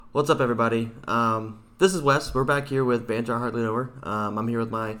What's up, everybody? This is Wes. We're back here with Banter Hardly Knower. I'm here with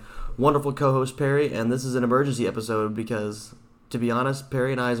my wonderful co-host, Perry, and this is an emergency episode because, to be honest,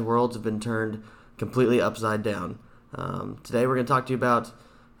 Perry and I's worlds have been turned completely upside down. Today we're going to talk to you about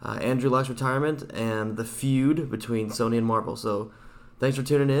Andrew Luck's retirement and the feud between Sony and Marvel. So thanks for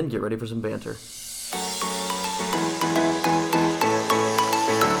tuning in. Get ready for some banter.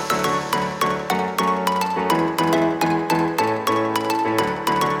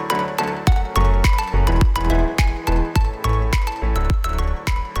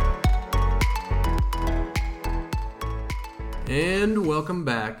 And welcome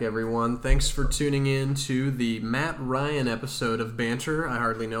back, everyone. Thanks for tuning in to the Matt Ryan episode of Banter. I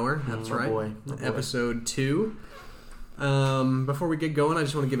Hardly Know Her. That's right. Boy. Episode 2. Before we get going, I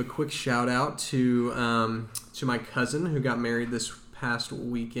just want to give a quick shout out to my cousin who got married this past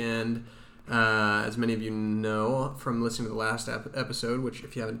weekend. As many of you know from listening to the last episode, which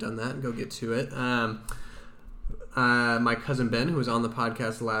if you haven't done that, go get to it. My cousin Ben, who was on the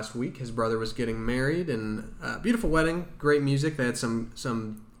podcast last week, his brother was getting married, and beautiful wedding, great music. They had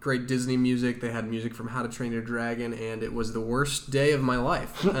some great Disney music. They had music from How to Train Your Dragon, and it was the worst day of my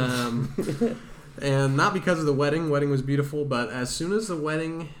life. And not because of the wedding. Wedding was beautiful, but as soon as the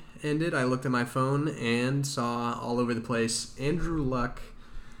wedding ended, I looked at my phone and saw all over the place, Andrew Luck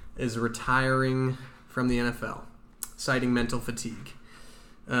is retiring from the NFL, citing mental fatigue.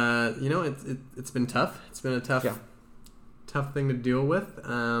 It's been tough. It's been a tough thing to deal with.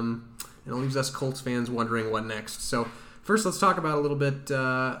 And it leaves us Colts fans wondering what next. So first, let's talk about a little bit.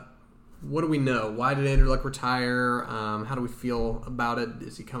 What do we know? Why did Andrew Luck retire? How do we feel about it?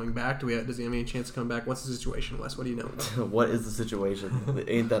 Is he coming back? Does he have any chance of coming back? What's the situation, Wes? What do you know? What is the situation?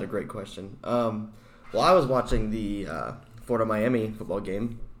 Ain't that a great question? Well, I was watching the Florida-Miami football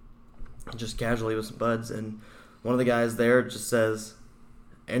game just casually with some buds, and one of the guys there just says,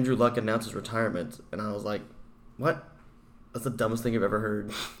 Andrew Luck announced his retirement, and I was like, what? That's the dumbest thing I've ever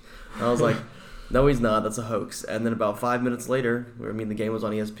heard. And I was like, no, he's not. That's a hoax. And then about 5 minutes later, the game was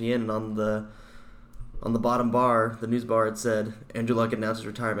on ESPN, and on the bottom bar, the news bar, it said, Andrew Luck announced his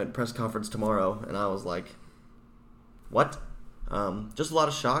retirement, press conference tomorrow. And I was like, what? Just a lot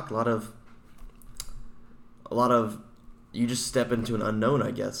of shock, a lot of you just step into an unknown,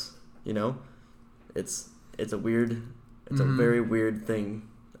 I guess. You know? It's a very weird thing.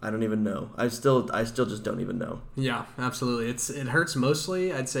 I don't even know. I still just don't even know. Yeah, absolutely. It hurts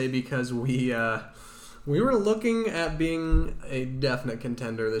mostly, I'd say, because we were looking at being a definite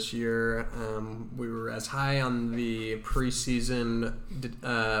contender this year. We were as high on the preseason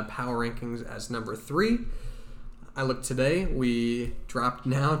power rankings as number 3. I looked today. We dropped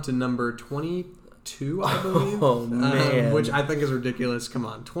now to number 22, I believe. Oh man, which I think is ridiculous. Come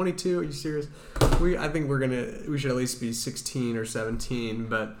on, 22? Are you serious? I think we should at least be 16 or 17,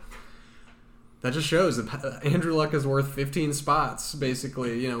 but that just shows that Andrew Luck is worth 15 spots.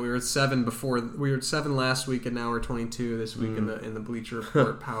 Basically, we were at 7 before. We were at 7 last week, and now we're 22 this week in the Bleacher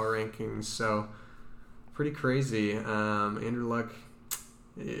Report power rankings. So pretty crazy. Andrew Luck,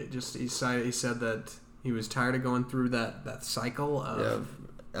 he said that he was tired of going through that cycle of.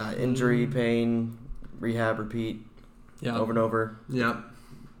 Injury, pain, rehab, repeat, over and over. Yep.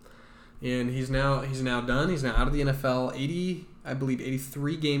 And he's now done. He's now out of the NFL.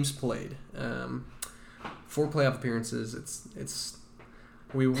 83 games played. 4 playoff appearances.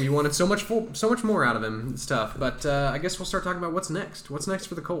 We wanted so much more out of him. It's tough. But I guess we'll start talking about what's next. What's next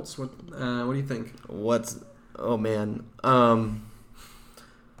for the Colts? What do you think? Oh man.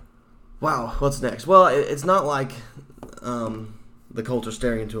 Wow. What's next? Well, it's not like the Colts are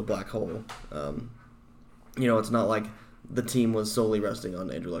staring into a black hole. It's not like the team was solely resting on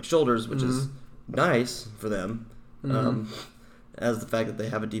Andrew Luck's shoulders, which is nice for them, as the fact that they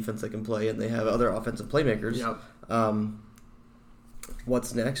have a defense that can play and they have other offensive playmakers. Yep.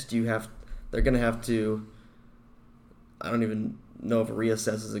 What's next? They're going to have to, I don't even know if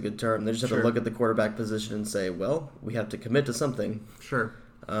reassess is a good term. They just have to look at the quarterback position and say, well, we have to commit to something. Sure.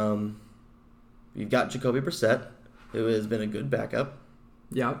 You've got Jacoby Brissett, who has been a good backup.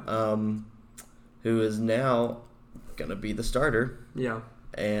 Yeah. Who is now going to be the starter. Yeah.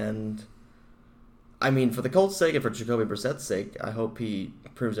 And, for the Colts' sake and for Jacoby Brissett's sake, I hope he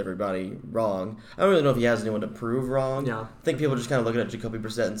proves everybody wrong. I don't really know if he has anyone to prove wrong. Yeah. I think people are just kind of looking at Jacoby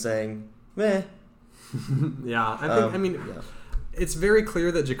Brissett and saying, meh. Yeah. It's very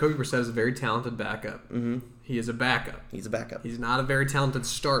clear that Jacoby Brissett is a very talented backup. Mm-hmm. He is a backup. He's a backup. He's not a very talented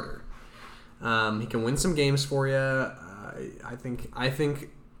starter. He can win some games for you. I think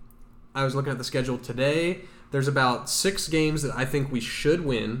I was looking at the schedule today. There's about 6 games that I think we should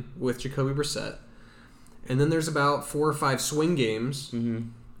win with Jacoby Brissett. And then there's about 4 or 5 swing games.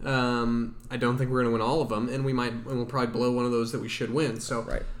 Mm-hmm. I don't think we're going to win all of them, and we'll probably blow one of those that we should win. So,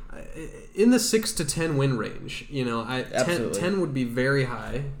 Right. In the 6 to 10 win range, 10 would be very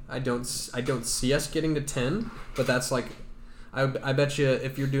high. I don't see us getting to 10, but that's like, I bet you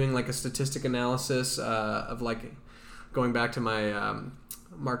if you're doing like a statistic analysis of like going back to my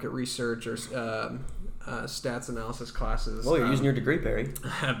market research or stats analysis classes. Well, you're using your degree, Perry.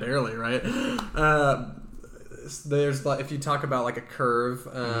 Barely, right? There's like, if you talk about like a curve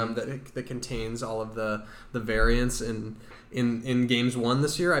that contains all of the variance in games won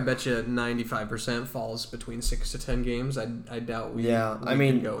this year, I bet you 95% falls between 6 to 10 games. I doubt we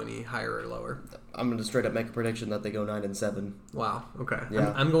can go any higher or lower. I'm going to straight up make a prediction that they go 9-7. Wow. Okay.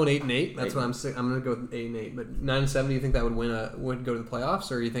 Yeah. I'm going 8-8. That's what I'm saying. I'm going to go with 8-8. But 9-7. Do you think that would go to the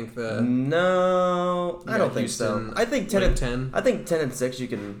playoffs, or you think No, I don't think Houston so. I think 10. I think 10-6. You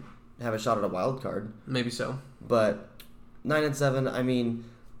can have a shot at a wild card. Maybe so. But 9-7. I mean,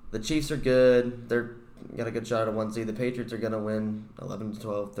 the Chiefs are good. They're got a good shot at a 1 seed. The Patriots are going to win 11 to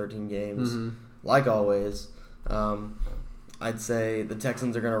 12, 13 games, like always. I'd say the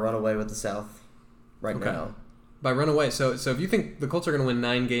Texans are going to run away with the South now. By run away, so if you think the Colts are going to win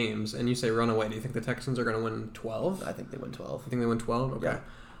 9 games and you say run away, do you think the Texans are going to win 12? I think they win 12. You think they win 12? Okay. Yeah.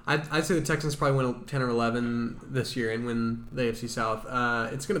 I'd say the Texans probably win 10 or 11 this year and win the AFC South.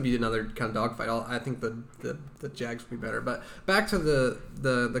 It's going to be another kind of dogfight. I think the Jags will be better. But back to the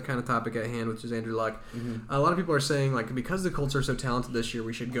kind of topic at hand, which is Andrew Luck. A lot of people are saying, like, because the Colts are so talented this year,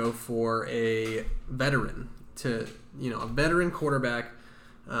 we should go for a veteran a veteran quarterback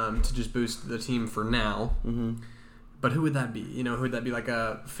to just boost the team for now. But who would that be? Who would that be? Like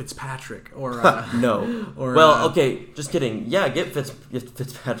a Fitzpatrick or no? Or okay, just kidding. Yeah, get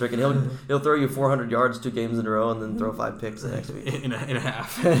Fitzpatrick, and he'll throw you 400 yards 2 games in a row, and then throw 5 picks the next week in a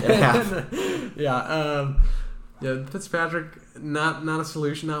half. In a half. Yeah. Fitzpatrick, not a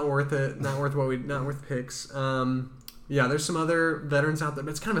solution. Not worth it. Not worth picks. There's some other veterans out there, but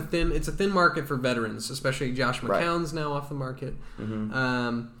it's kind of it's a thin market for veterans, especially Josh McCown's now off the market.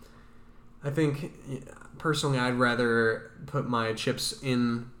 I think, personally, I'd rather put my chips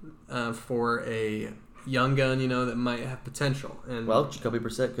in for a young gun, that might have potential. And Jacoby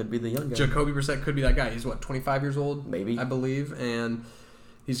Brissett could be the young gun. Jacoby Brissett could be that guy. He's, 25 years old? Maybe. I believe, and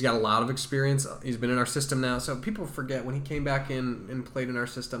he's got a lot of experience. He's been in our system now, so people forget when he came back in and played in our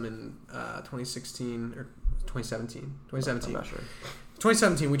system in 2016 or 2017. 2017. I'm not sure.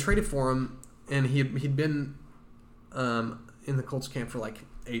 2017, we traded for him, and he'd been in the Colts camp for like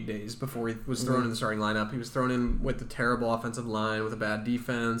 8 days before he was thrown in the starting lineup. He was thrown in with a terrible offensive line, with a bad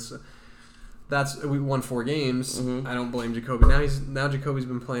defense. We won 4 games. I don't blame Jacoby. Now Jacoby's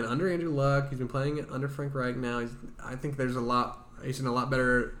been playing under Andrew Luck. He's been playing under Frank Reich. Now I think he's in a lot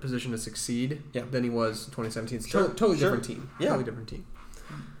better position to succeed than he was in 2017. It's totally different team. Yeah. Totally different team.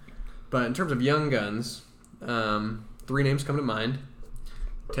 But in terms of young guns, 3 names come to mind: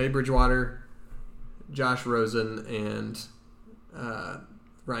 Teddy Bridgewater, Josh Rosen, and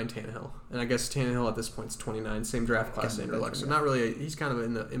Ryan Tannehill. And I guess Tannehill at this point is 29, same draft class as Andrew Luck. So not really. He's kind of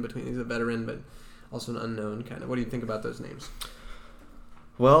in between. He's a veteran, but also an unknown kind of. What do you think about those names?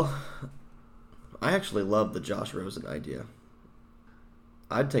 Well, I actually love the Josh Rosen idea.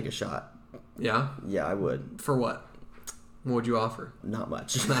 I'd take a shot. Yeah? Yeah, I would. For what? What would you offer? Not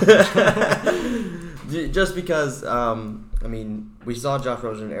much. Just because, we saw Josh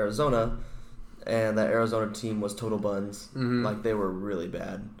Rosen in Arizona, and that Arizona team was total buns. Like, they were really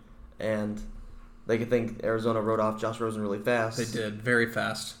bad. And they could think Arizona wrote off Josh Rosen really fast. They did, very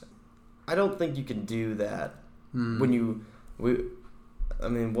fast. I don't think you can do that when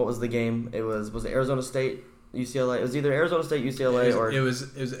what was the game? It was it Arizona State, UCLA? It was either Arizona State, UCLA, it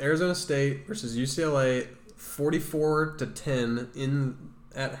was Arizona State versus UCLA, 44-10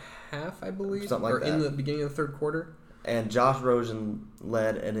 at half, I believe, something like or that, in the beginning of the third quarter. And Josh Rosen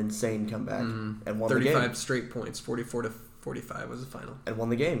led an insane comeback and won the game. 35 straight points, 44-45 was the final, and won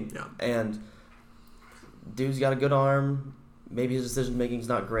the game. Yeah, and dude's got a good arm. Maybe his decision making's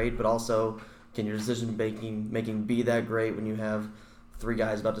not great, but also, can your decision making be that great when you have 3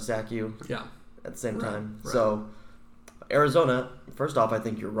 guys about to sack you? Yeah. At the same time. Right. So, Arizona, first off, I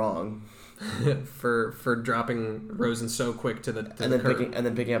think you're wrong for dropping Rosen so quick to the curb. And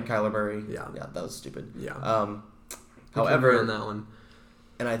then picking up Kyler Murray. Yeah, that was stupid. Yeah. However, on that one,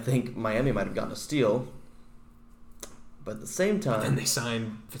 and I think Miami might have gotten a steal, but at the same time, and they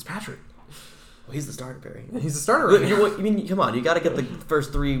signed Fitzpatrick. Well, he's the starter, Perry. He's the starter right now. I mean, come on, you got to get the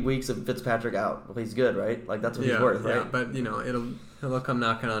first 3 weeks of Fitzpatrick out. Well, he's good, right? Like, that's what he's worth, right? Yeah, but he'll come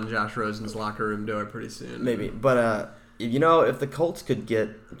knocking on Josh Rosen's locker room door pretty soon. Maybe, but if the Colts could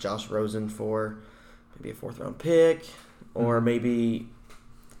get Josh Rosen for maybe a 4th round pick, or maybe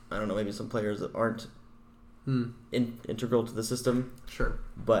I don't know, maybe some players that aren't integral to the system. Sure.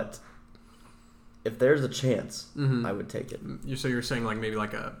 But if there's a chance, I would take it. So you're saying like maybe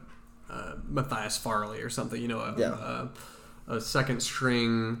like a Matthias Farley or something, a second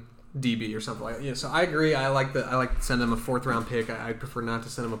string DB or something like that. Yeah, so I agree. I like to send him a 4th round pick. I prefer not to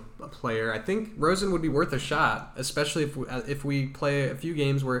send him a player. I think Rosen would be worth a shot, especially if we play a few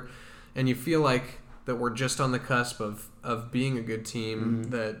games and you feel like that we're just on the cusp of being a good team,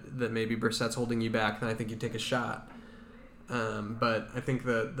 that maybe Brissett's holding you back, then I think you take a shot. But I think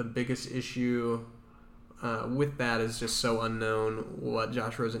the biggest issue with that is just so unknown what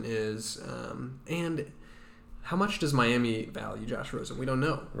Josh Rosen is, and how much does Miami value Josh Rosen? We don't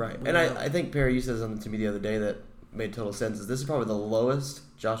know. Right. I think, Perry, you said something to me the other day that made total sense. Is this is probably the lowest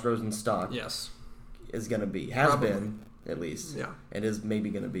Josh Rosen stock is going to be. Has probably been, at least. Yeah. And is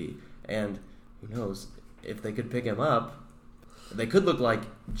maybe going to be. And who knows, if they could pick him up, they could look like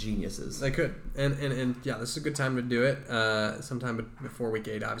geniuses. They could. And yeah, this is a good time to do it. Sometime before week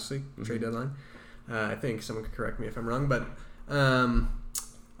 8, obviously, trade deadline. I think someone could correct me if I'm wrong. But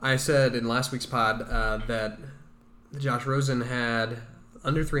I said in last week's pod that Josh Rosen had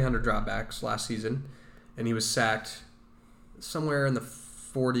under 300 dropbacks last season, and he was sacked somewhere in the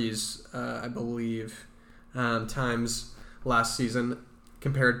 40s, I believe, times last season,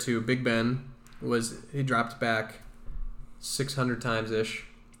 compared to Big Ben. He dropped back 600 times-ish,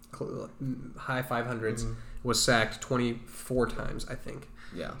 high 500s, was sacked 24 times, I think.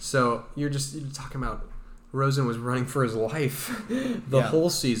 Yeah. So you're talking about Rosen was running for his life the whole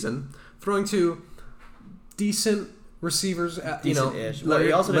season, throwing to decent receivers. Decent-ish.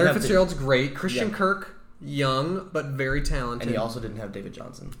 Larry Fitzgerald's great. Christian Kirk, young but very talented. And he also didn't have David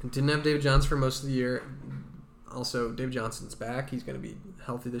Johnson. Didn't have David Johnson for most of the year. Also, David Johnson's back. He's going to be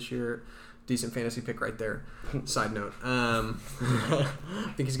healthy this year. Decent fantasy pick right there. Side note. I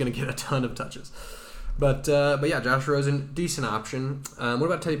think he's going to get a ton of touches. But yeah, Josh Rosen, decent option. What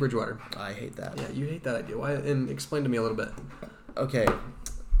about Teddy Bridgewater? I hate that. Yeah, you hate that idea. Why? And explain to me a little bit. Okay.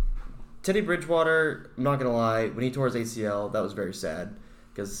 Teddy Bridgewater, I'm not going to lie, when he tore his ACL, that was very sad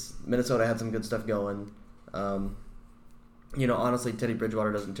because Minnesota had some good stuff going. Honestly, Teddy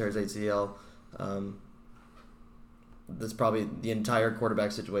Bridgewater doesn't tear his ACL. This probably the entire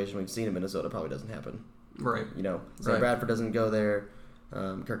quarterback situation we've seen in Minnesota probably doesn't happen. Right. Sam Bradford doesn't go there.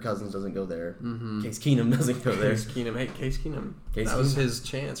 Kirk Cousins doesn't go there. Case Keenum doesn't go there. Case Keenum. That was his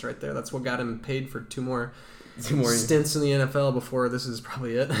chance right there. That's what got him paid for two more stints in the NFL before this is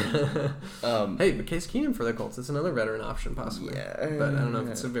probably it. But Case Keenum for the Colts. It's another veteran option possibly. Yeah. But I don't know if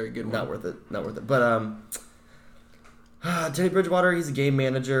it's a very good one. Not worth it. But Teddy Bridgewater, he's a game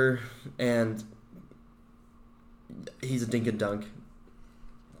manager, and he's a dink and dunk.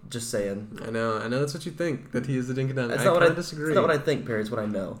 Just saying. I know that's what you think, that he is a dink and dunk. I kind of disagree. It's not what I think, Perry. It's what I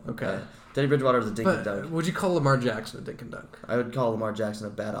know. Okay. Teddy Bridgewater is a dink and dunk. Would you call Lamar Jackson a dink and dunk? I would call Lamar Jackson a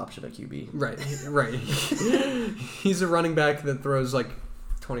bad option at QB. Right. He's a running back that throws like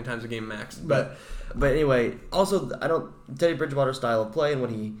 20 times a game max. But anyway, also Teddy Bridgewater's style of play and what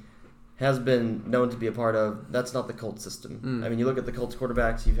he has been known to be a part of, that's not the Colts system. I mean, you look at the Colts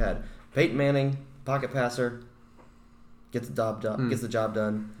quarterbacks, you've had Peyton Manning, pocket passer, gets the job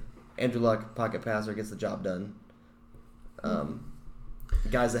done. Andrew Luck, pocket passer, gets the job done.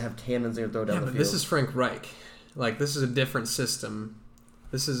 Guys that have cannons they throw down the field. This is Frank Reich. Like, this is a different system.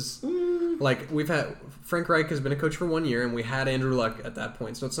 This is like Frank Reich has been a coach for 1 year, and we had Andrew Luck at that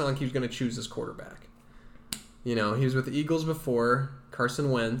point. So it's not like he was going to choose his quarterback. He was with the Eagles before. Carson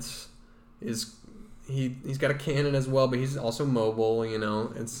Wentz he's got a cannon as well, but he's also mobile.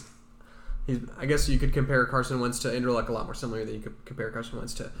 I guess you could compare Carson Wentz to Andrew Luck a lot more similar than you could compare Carson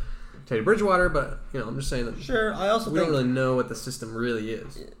Wentz to Teddy Bridgewater, but I'm just saying that. Sure, I also we don't really know what the system really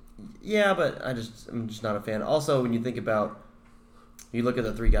is. Yeah, but I'm just not a fan. Also, when you look at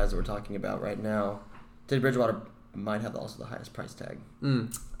the three guys that we're talking about right now, Teddy Bridgewater might have also the highest price tag.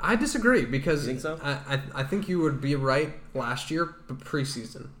 I disagree because you think so? I think you would be right last year, but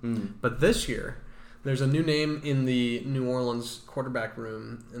preseason. But this year, there's a new name in the New Orleans quarterback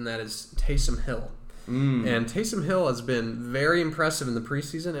room, and that is Taysom Hill. And Taysom Hill has been very impressive in the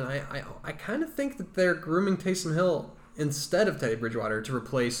preseason, and I kind of think that they're grooming Taysom Hill instead of Teddy Bridgewater to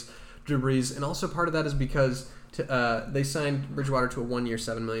replace Drew Brees. And also part of that is because they signed Bridgewater to a 1-year,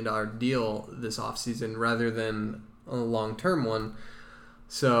 $7 million deal this offseason rather than a long-term one.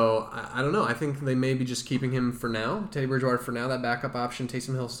 So, I don't know. I think they may be just keeping him for now. Teddy Bridgewater for now, that backup option.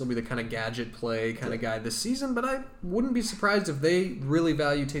 Taysom Hill will still be the kind of gadget play kind of guy this season, but I wouldn't be surprised if they really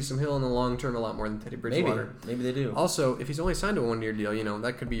value Taysom Hill in the long term a lot more than Teddy Bridgewater. Maybe they do. Also, if he's only signed to a 1-year deal,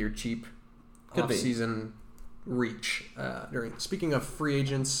 that could be your cheap off-season reach during. Speaking of free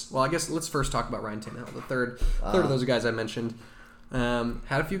agents, well, I guess let's first talk about Ryan Tannehill, the third of those guys I mentioned.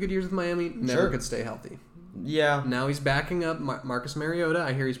 Had a few good years with Miami, never could stay healthy. Yeah. Now he's backing up Marcus Mariota.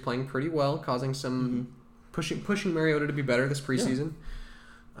 I hear he's playing pretty well, causing some pushing Mariota to be better this preseason.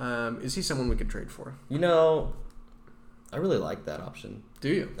 Yeah. Is he someone we could trade for? You know, I really like that option. Do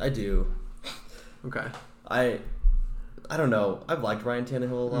you? I do. Okay. I don't know. I've liked Ryan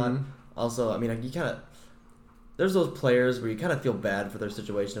Tannehill a lot. Mm-hmm. Also, I mean, you kind of there's those players where you kind of feel bad for their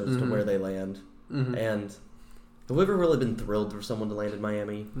situation as to where they land, and. Have we ever really been thrilled for someone to land in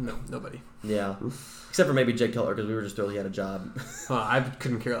Miami? No, nobody. Yeah. Except for maybe Jake Cutler, because we were just thrilled he had a job. I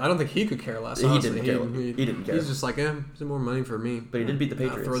couldn't care. I don't think he could care less, honestly. He didn't care. He's just like, some more money for me. But he did beat the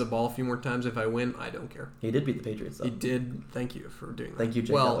Patriots. Throw the ball a few more times. If I win, I don't care. He did beat the Patriots, though. He did. Thank you for doing that. Thank you,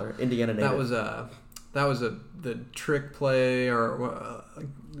 Jake Cutler. Indiana native. That was the trick play or,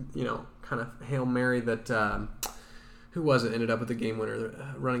 kind of Hail Mary that... who was it? Ended up with the game winner,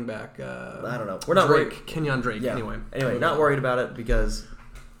 running back. I don't know. We're not worried. Kenyon Drake. Yeah. Anyway, not worried about it because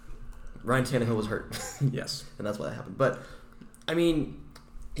Ryan Tannehill was hurt. Yes, and that's why that happened. But I mean,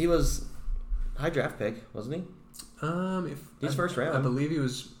 he was high draft pick, wasn't he? He's first round. I believe he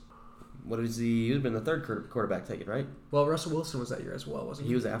was. What is he? He would have been the third quarterback taken, right? Well, Russell Wilson was that year as well, wasn't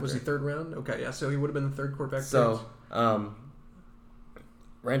he? He was after. Was he third round? Okay, yeah. So he would have been the third quarterback. So, Ryan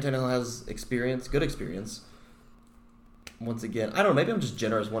Tannehill has good experience. Once again, I don't know. Maybe I'm just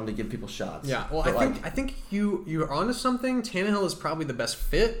generous, wanting to give people shots. Yeah. Well, I think you're onto something. Tannehill is probably the best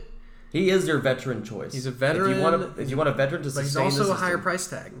fit. He is your veteran choice. He's a veteran. If you want a veteran to sustain, he's also a higher price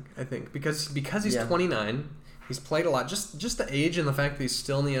tag. I think because he's 29. He's played a lot. Just the age and the fact that he's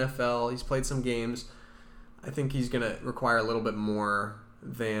still in the NFL. He's played some games. I think he's going to require a little bit more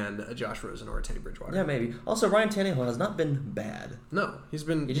than a Josh Rosen or a Teddy Bridgewater. Yeah, maybe. Also, Ryan Tannehill has not been bad. No, he's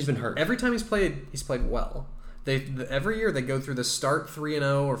just been hurt. Every time he's played well. Every year they go through the start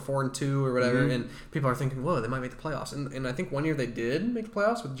 3-0 or 4-2 or whatever, and people are thinking, "Whoa, they might make the playoffs." And I think one year they did make the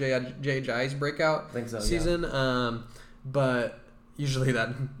playoffs with Jay Ajayi's breakout season. Yeah. But usually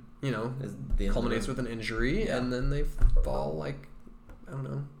that culminates with an injury, and then they fall like I don't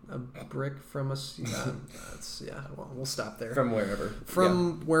know, a brick from a. Well, we'll stop there. From wherever.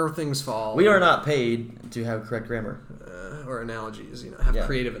 Where things fall. We are not paid to have correct grammar. Or analogies,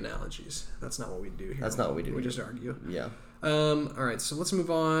 creative analogies. That's not what we do here. That's not what we do. We just argue. Yeah. All right, so let's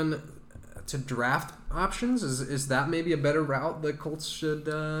move on to draft options. Is that maybe a better route the Colts should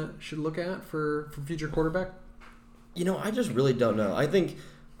look at for future quarterback? I just really don't know. I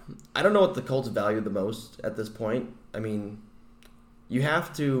don't know what the Colts value the most at this point. I mean, you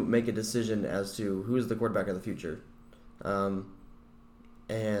have to make a decision as to who is the quarterback of the future.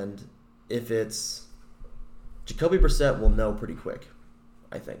 And if it's Jacoby Brissett, we'll know pretty quick,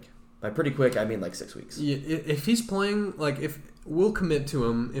 I think. By pretty quick, I mean like 6 weeks. Yeah, if he's playing, if we'll commit to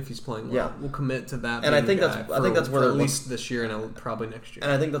him if he's playing well. Yeah. We'll commit to that. And I think that's where at least this year and probably next year.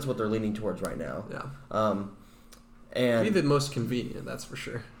 And I think that's what they're leaning towards right now. Yeah. And be the most convenient, that's for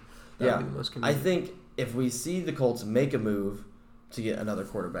sure. That would be the most convenient. I think if we see the Colts make a move to get another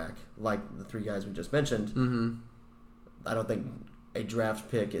quarterback, like the three guys we just mentioned, I don't think a draft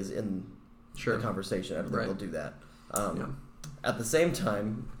pick is in the conversation. I don't think they'll do that. At the same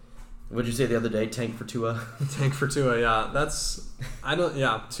time, what did you say the other day? Tank for Tua? Tank for Tua,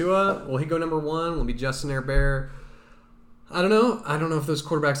 yeah. Tua, will he go number one? Will it be Justin Herbert? I don't know if those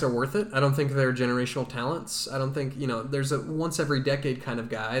quarterbacks are worth it. I don't think they're generational talents. I don't think, there's a once every decade kind of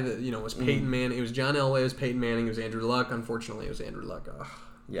guy that, was Peyton Manning. It was John Elway, it was Peyton Manning, it was Andrew Luck. Unfortunately, it was Andrew Luck. Ugh.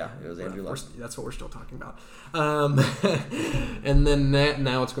 Yeah, it was Andrew Luck. That's what we're still talking about. And then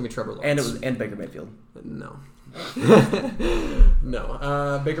now it's going to be Trevor Lawrence. And Baker Mayfield. No.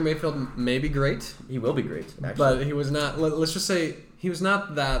 No. Baker Mayfield may be great. He will be great, actually. But he was not, let's just say, he was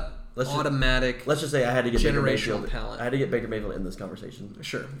not that automatic. Let's just say I had to get generational talent. I had to get Baker Mayfield in this conversation.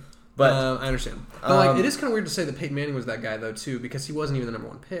 Sure. But I understand. But it is kind of weird to say that Peyton Manning was that guy, though, too, because he wasn't even the number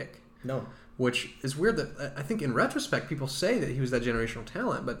one pick. No. Which is weird that I think in retrospect people say that he was that generational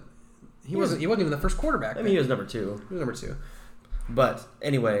talent, but he wasn't even the first quarterback. I mean, he was number two. He was number two. But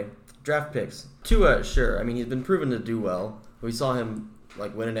anyway, draft picks. Tua, sure. I mean, he's been proven to do well. We saw him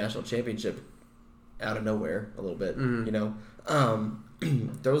win a national championship out of nowhere a little bit.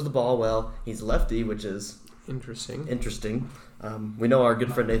 Throws the ball well. He's lefty, which is interesting. We know our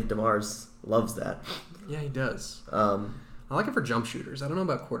good friend Nathan DeMars loves that. Yeah, he does. I like it for jump shooters. I don't know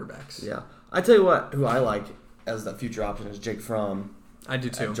about quarterbacks. Yeah. I tell you what, who I like as the future option is Jake Fromm. I do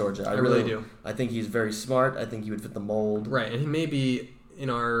too. At Georgia. I really do. I think he's very smart. I think he would fit the mold. Right, and he may be in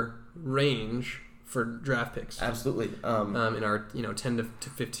our range for draft picks. Absolutely. In our 10 to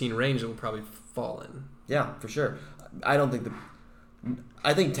 15 range, it will probably fall in. Yeah, for sure.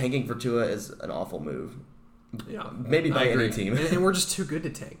 I think tanking for Tua is an awful move. Yeah, maybe by any team. And we're just too good to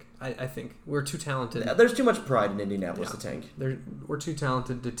tank. I think we're too talented. There's too much pride in Indianapolis to tank. We're too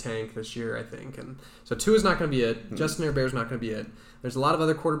talented to tank this year, I think. And so Tua's not going to be it. Mm-hmm. Justin Herbert's not going to be it. There's a lot of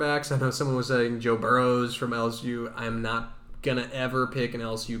other quarterbacks. I know someone was saying Joe Burrows from LSU. I'm not going to ever pick an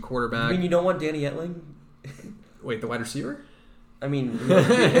LSU quarterback. I mean, you don't want Danny Etling? Wait, the wide receiver? I mean,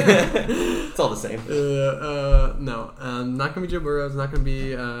 it's all the same. No, not going to be Joe Burrows. Not going to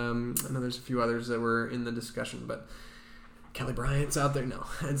be. I know there's a few others that were in the discussion, but Kelly Bryant's out there. No,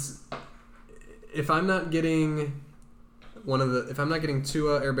 if I'm not getting if I'm not getting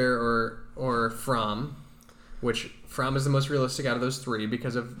Tua, Herbert, or Fromm, which Fromm is the most realistic out of those three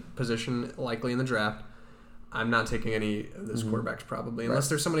because of position likely in the draft. I'm not taking any of those quarterbacks probably, unless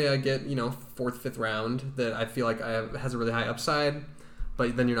there's somebody I get, 4th, 5th round that I feel like has a really high upside,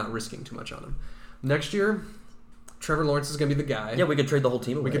 but then you're not risking too much on him. Next year, Trevor Lawrence is going to be the guy. Yeah, we could trade the whole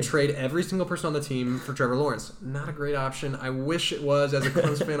team away. We could trade every single person on the team for Trevor Lawrence. Not a great option. I wish it was. As a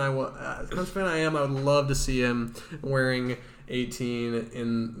Clemson fan, I am. I would love to see him wearing 18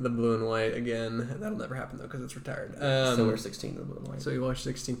 in the blue and white again. That'll never happen though because it's retired. So we're 16 in the blue and white. So you watch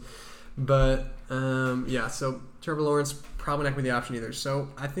 16. But so Trevor Lawrence probably not going to be the option either. So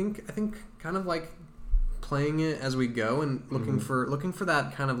I think kind of like playing it as we go and looking for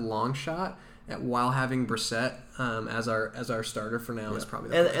that kind of long shot while having Brissett as our starter for now is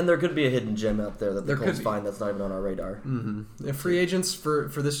probably the and there could be a hidden gem out there that the Colts find that's not even on our radar. Mm-hmm. If free agents for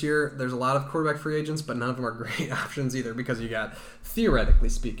this year, there's a lot of quarterback free agents, but none of them are great options either because you got, theoretically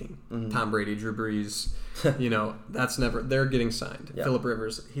speaking, Tom Brady, Drew Brees. They're getting signed. Yeah. Phillip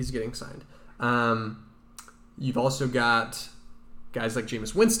Rivers, he's getting signed. You've also got guys like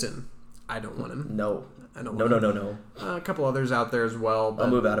Jameis Winston. I don't want him. No. I don't want him. No. A couple others out there as well. But, I'll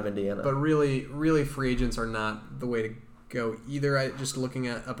move out of Indiana. But really, really, free agents are not the way to go either. Just looking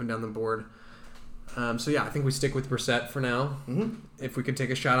at up and down the board. I think we stick with Brissett for now. Mm-hmm. If we could take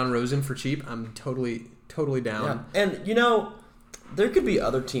a shot on Rosen for cheap, I'm totally down. Yeah. And, there could be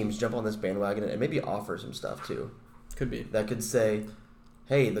other teams jump on this bandwagon and maybe offer some stuff too. Could be. That could say,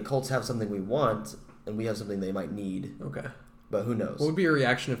 hey, the Colts have something we want, and we have something they might need. Okay. But who knows? What would be your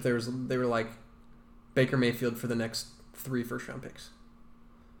reaction if they were like Baker Mayfield for the next 3 first-round picks?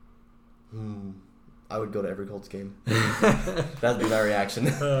 I would go to every Colts game. That'd be my reaction.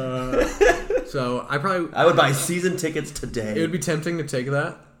 So I would buy season tickets today. It would be tempting to take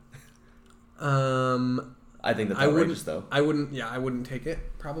that. I think that's outrageous, though. I wouldn't take it,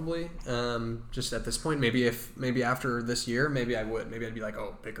 probably. Just at this point. Maybe after this year, maybe I would. Maybe I'd be like,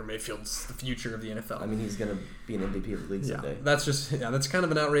 oh, Baker Mayfield's the future of the NFL. I mean, he's going to be an MVP of the league someday. That's kind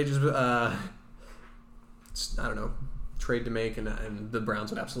of an outrageous, trade to make, and the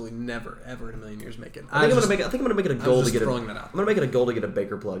Browns would absolutely never, ever in a million years make it. I think I'm going to make it a goal to get throwing that out. I'm going to make it a goal to get a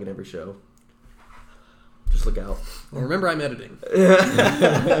Baker plug in every show. Just look out. Well, remember, I'm editing.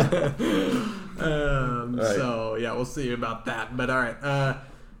 Right. So, yeah, we'll see about that. But, all right.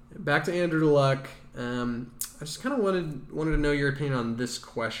 Back to Andrew Luck. I just kind of wanted to know your opinion on this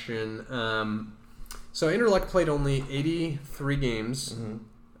question. So, Andrew Luck played only 83 games,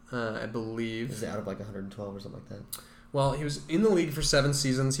 I believe. Is it out of like 112 or something like that? Well, he was in the league for 7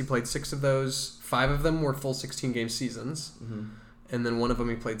 seasons. He played 6 of those. 5 of them were full 16-game seasons. Mm-hmm. And then 1 of them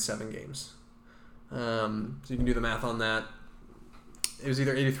he played 7 games. So you can do the math on that. It was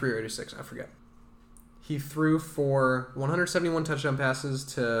either 83 or 86. I forget. He threw for 171 touchdown passes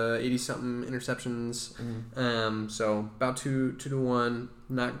to 80-something interceptions. Mm-hmm. So about 2 to 1.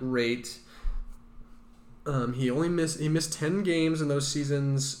 Not great. He missed 10 games in those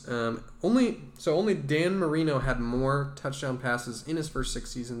seasons. Only Dan Marino had more touchdown passes in his first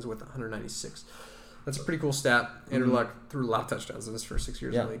 6 seasons with 196. That's a pretty cool stat. Andrew Luck threw a lot of touchdowns in his first 6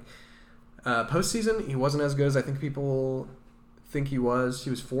 years in the league. Postseason, he wasn't as good as I think people think he was. He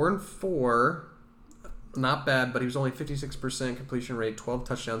was 4-4, not bad, but he was only 56% completion rate, 12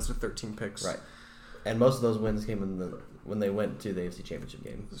 touchdowns to 13 picks. Right, and most of those wins came when they went to the AFC Championship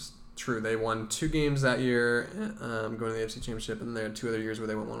game. It's true, they won 2 games that year, going to the AFC Championship, and they had 2 other years where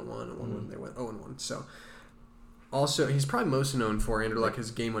they went 1-1, and one when they went 0-1. So, also, he's probably most known for Andrew Luck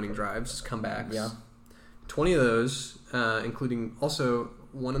his game-winning drives, his comebacks. Yeah, 20 of those, including also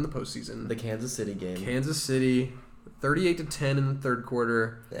 1 in the postseason. The Kansas City game. Kansas City, 38-10 in the third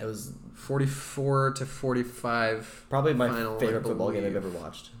quarter. That was 44-45. Probably my favorite football game I've ever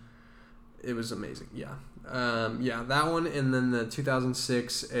watched. It was amazing. Yeah, that one, and then the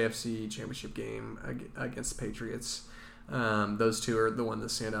 2006 AFC Championship game against the Patriots. Those 2 are the one that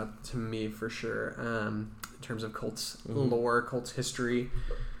stand out to me for sure in terms of Colts lore, Colts history.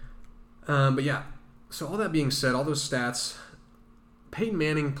 But yeah. So all that being said, all those stats, Peyton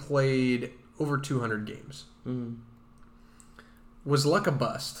Manning played over 200 games. Mm-hmm. Was Luck a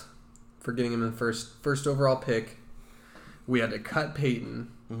bust for getting him in the first overall pick? We had to cut Peyton.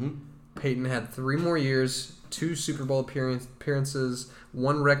 Mm-hmm. Peyton had 3 more years, 2 Super Bowl appearances,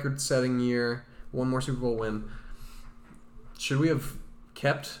 1 record-setting year, 1 more Super Bowl win. Should we have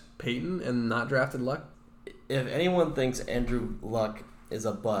kept Peyton and not drafted Luck? If anyone thinks Andrew Luck is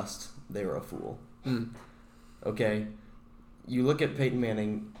a bust, they were a fool. Okay? You look at Peyton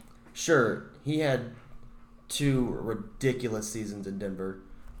Manning, sure, he had 2 ridiculous seasons in Denver,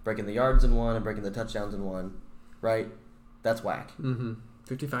 breaking the yards in one and breaking the touchdowns in one, right? That's whack.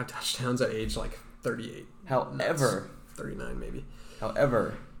 55 touchdowns at age like 38. However, 39 maybe.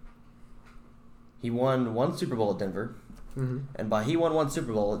 However, he won 1 Super Bowl at Denver. And by he won 1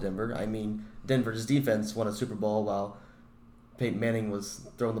 Super Bowl at Denver, I mean Denver's defense won a Super Bowl while Peyton Manning was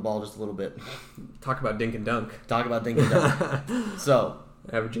throwing the ball just a little bit. Talk about dink and dunk. So,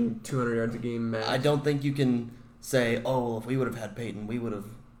 averaging 200 yards a game max. I don't think you can say, oh, well, if we would have had Peyton, we would have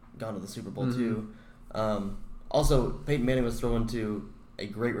gone to the Super Bowl too. Also, Peyton Manning was thrown to a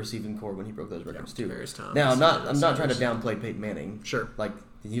great receiving core when he broke those records too. Now, I'm not trying to downplay Peyton Manning. Sure. Like,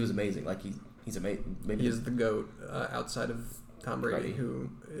 he was amazing. Like, he's amazing. He is the GOAT outside of Tom Brady,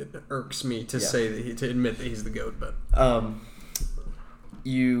 who it irks me to say that to admit that he's the GOAT. But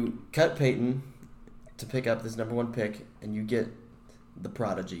you cut Peyton to pick up this number 1 pick, and you get the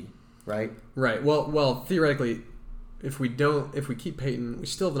prodigy, right? Right. Well, theoretically, if we keep Peyton, we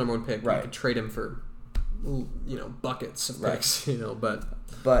still have the number 1 pick. Right. We could trade him for, buckets of picks.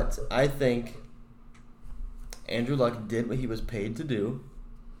 But I think Andrew Luck did what he was paid to do,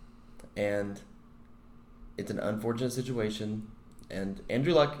 and it's an unfortunate situation. And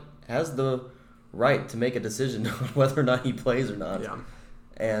Andrew Luck has the right to make a decision on whether or not he plays or not. Yeah.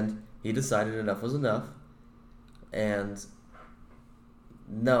 And he decided enough was enough. And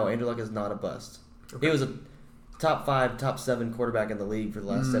no, Andrew Luck is not a bust. Okay. He was a top 5, top 7 quarterback in the league for the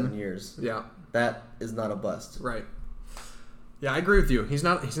last 7 years. Yeah. That is not a bust. Right. Yeah, I agree with you. He's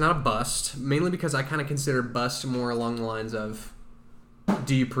not a bust, mainly because I kind of consider bust more along the lines of,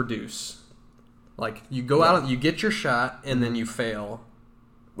 do you produce? Like, you go out, you get your shot, and then you fail.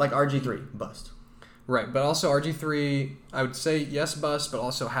 Like RG3, bust. Right, but also RG3, I would say yes, bust, but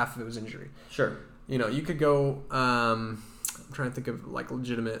also half of it was injury. Sure. You could go, I'm trying to think of, like,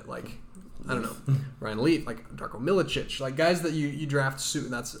 legitimate, like, I don't know, Ryan Leaf, like Darko Milicic, like guys that you draft,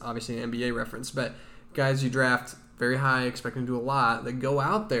 that's obviously an NBA reference, but guys you draft very high, expecting to do a lot, they go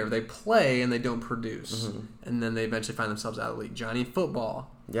out there, they play, and they don't produce. And then they eventually find themselves out of the league. Johnny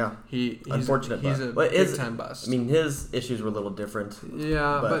Football. Yeah. He's unfortunate He's a big-time bust. I mean, his issues were a little different.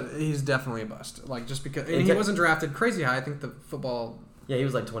 Yeah, but he's definitely a bust. Like, just because... And he wasn't drafted crazy high. I think the football... Yeah, he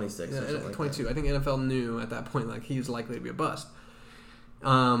was like 26 or something like 22. That. I think NFL knew at that point, like, he was likely to be a bust.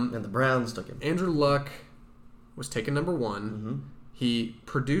 And the Browns took him. Andrew Luck was taken number 1. He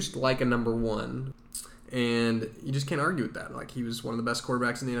produced like a number 1. And you just can't argue with that. Like, he was one of the best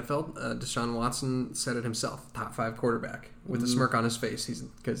quarterbacks in the NFL. Deshaun Watson said it himself, top 5 quarterback, with a smirk on his face. He's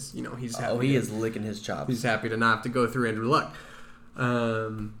happy. Oh, he is licking his chops. He's happy to not have to go through Andrew Luck.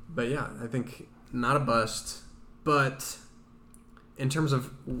 But yeah, I think not a bust. But in terms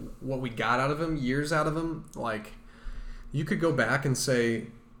of what we got out of him, years out of him, like, you could go back and say,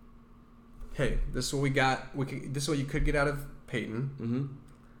 hey, this is what we got. This is what you could get out of Peyton.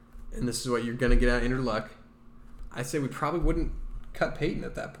 And this is what you're going to get out of Andrew Luck. I say we probably wouldn't cut Peyton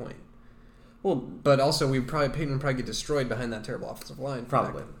at that point. Well, but also Peyton would probably get destroyed behind that terrible offensive line.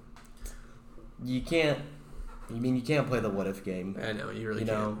 Probably. You can't play the what if game. I know, you really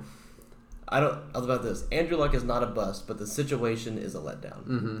can't. I was about this. Andrew Luck is not a bust, but the situation is a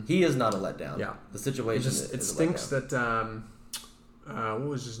letdown. He is not a letdown. Yeah. The situation is it stinks that what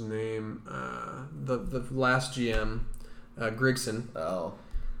was his name? The last GM, Grigson. Oh.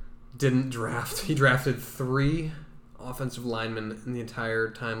 Didn't draft. He drafted 3 offensive linemen in the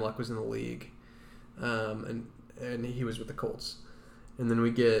entire time Luck was in the league, and he was with the Colts. And then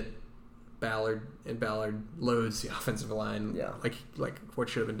we get Ballard, and Ballard loads the offensive line, like what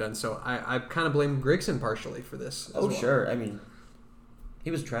should have been done. So I kind of blame Grigson partially for this. Oh, well. Sure. I mean, he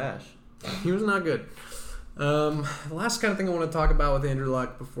was trash. He was not good. The last kind of thing I want to talk about with Andrew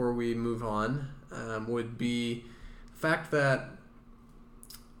Luck before we move on would be the fact that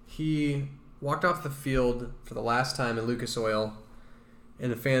he walked off the field for the last time in Lucas Oil, and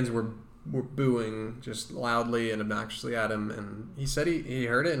the fans were booing just loudly and obnoxiously at him, and he said he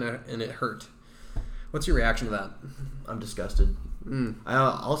heard it and it hurt. What's your reaction to that? I'm disgusted. I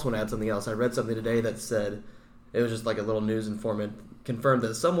also want to add something else. I read something today that said, it was just like a little news informant confirmed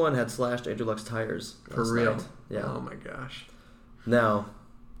that someone had slashed Andrew Luck's tires. For real? Night. Yeah. Oh my gosh. Now,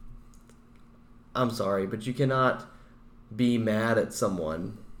 I'm sorry, but you cannot be mad at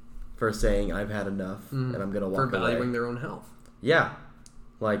someone for saying I've had enough and I'm gonna walk away. For valuing their own health. Yeah,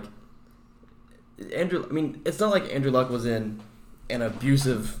 like Andrew. I mean, it's not like Andrew Luck was in an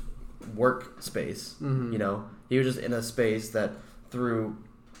abusive workspace. You know, he was just in a space that through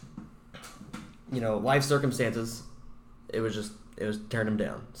life circumstances, it was tearing him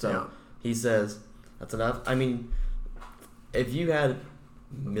down. So he says that's enough. I mean, if you had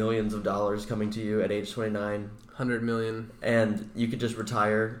millions of dollars coming to you at age 29, 100 million, and you could just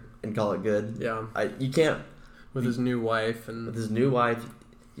retire and call it good. Yeah, you can't. With his new wife,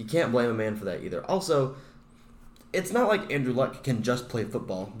 you can't blame a man for that either. Also, it's not like Andrew Luck can just play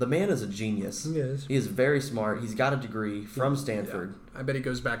football. The man is a genius. He is. He is very smart. He's got a degree from Stanford. Yeah. I bet he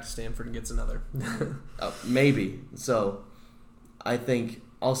goes back to Stanford and gets another. Maybe. So, I think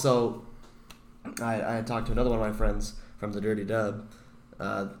also, I talked to another one of my friends from the Dirty Dub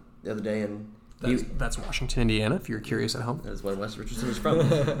the other day, and that's Washington, Indiana, if you're curious at home. That's where West Richardson is from.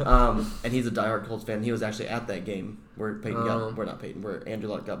 And he's a diehard Colts fan. He was actually at that game where where Andrew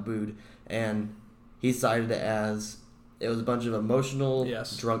Luck got booed. And he cited it as it was a bunch of emotional,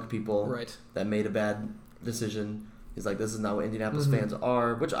 drunk people that made a bad decision. He's like, this is not what Indianapolis fans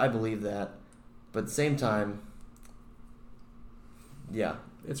are, which I believe that. But at the same time, yeah.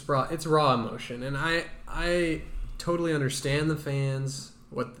 It's raw emotion. And I totally understand the fans.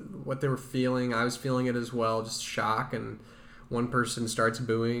 What they were feeling. I was feeling it as well, just shock, and one person starts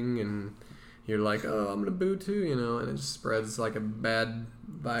booing and you're like, oh, I'm gonna boo too, and it just spreads like a bad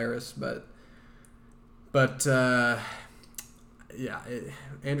virus. But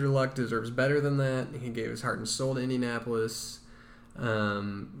Andrew Luck deserves better than that. He gave his heart and soul to Indianapolis.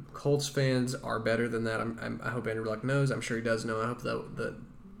 Colts fans are better than that. I hope Andrew Luck knows. I'm sure he does know. I hope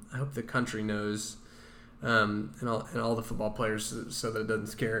the country knows. And all the football players, so that it doesn't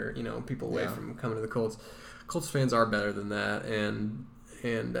scare people away from coming to the Colts. Colts fans are better than that, and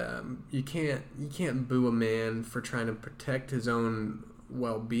you can't boo a man for trying to protect his own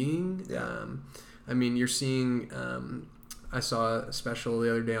well-being. Yeah. I mean, you're seeing. I saw a special the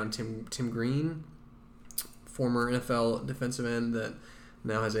other day on Tim Green, former NFL defensive end that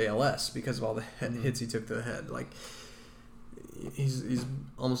now has ALS because of all the hits he took to the head. Like. He's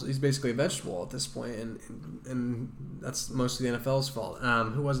basically a vegetable at this point, and that's mostly the NFL's fault.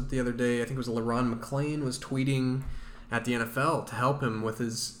 Who was it the other day? I think it was LaRon McClain was tweeting at the NFL to help him with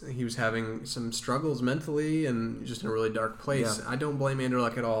he was having some struggles mentally and just in a really dark place. Yeah. I don't blame Andrew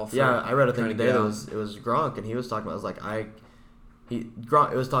Luck at all. I read a thing today that it was Gronk, and he was talking about. It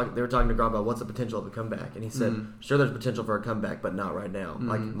was like they were talking to Gronk about what's the potential of a comeback, and he said, "Sure, there's potential for a comeback, but not right now.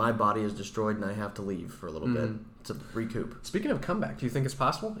 Like my body is destroyed, and I have to leave for a little bit to recoup." Speaking of comeback, do you think it's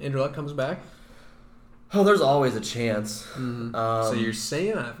possible Andrew Luck comes back? Oh, there's always a chance. So you're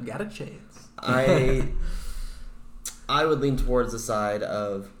saying I've got a chance? I would lean towards the side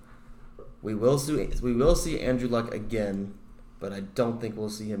of we will see Andrew Luck again, but I don't think we'll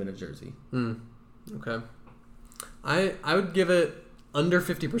see him in a jersey. Okay. I would give it under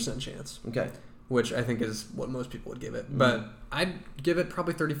 50% chance. Okay. Which I think is what most people would give it. But I'd give it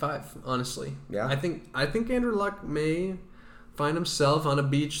probably 35, honestly. Yeah. I think Andrew Luck may find himself on a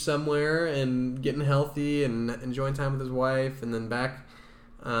beach somewhere and getting healthy and enjoying time with his wife, and then back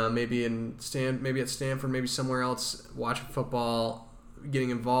maybe at Stanford, maybe somewhere else, watching football, getting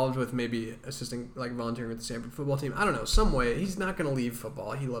involved with maybe assisting, like volunteering with the Stanford football team. I don't know, some way. He's not going to leave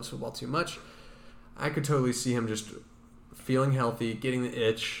football. He loves football too much. I could totally see him just feeling healthy, getting the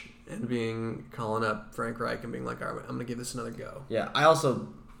itch, and calling up Frank Reich and being like, all right, I'm going to give this another go. Yeah, I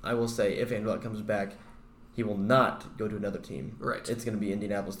will say, if Andrew Luck comes back, he will not go to another team. Right. It's going to be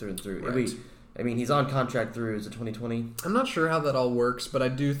Indianapolis through and through. Right. He's on contract through, is it 2020? I'm not sure how that all works, but I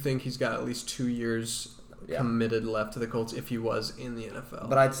do think he's got at least 2 years committed left to the Colts if he was in the NFL.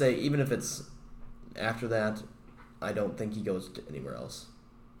 But I'd say even if it's after that, I don't think he goes to anywhere else.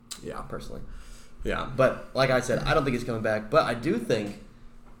 Yeah. Personally. Yeah. But like I said, I don't think he's coming back. But I do think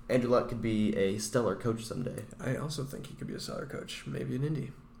Andrew Luck could be a stellar coach someday. I also think he could be a stellar coach. Maybe in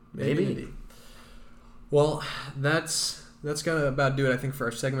Indy. Maybe. Well, that's gonna about do it, I think, for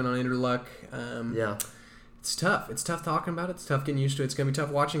our segment on Andrew Luck. It's tough. It's tough talking about it. It's tough getting used to it. It's going to be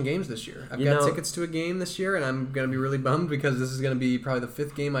tough watching games this year. I've got tickets to a game this year, and I'm going to be really bummed because this is going to be probably the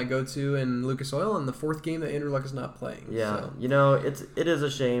 5th game I go to in Lucas Oil and the 4th game that Andrew Luck is not playing. Yeah, it is a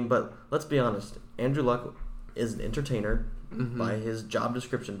shame, but let's be honest. Andrew Luck is an entertainer by his job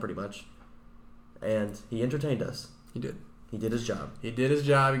description, pretty much, and he entertained us. He did. He did his job. He did his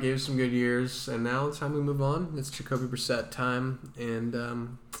job. He gave us some good years, and now it's time we move on. It's Jacoby Brissett time, and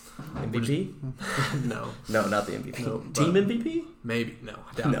MVP? No, not the MVP. No, Team MVP? Maybe no,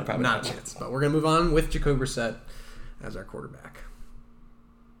 I doubt No, it. probably Not a chance. But we're gonna move on with Jacoby Brissett as our quarterback.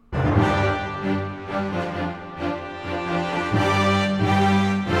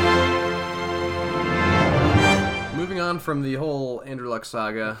 Moving on from the whole Andrew Luck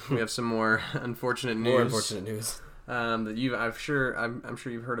saga, we have some more unfortunate news. More unfortunate news. That I'm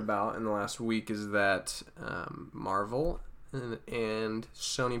sure you've heard about in the last week is that Marvel and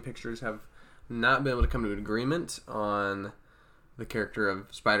Sony Pictures have not been able to come to an agreement on the character of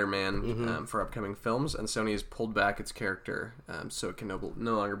Spider-Man for upcoming films, and Sony has pulled back its character so it can no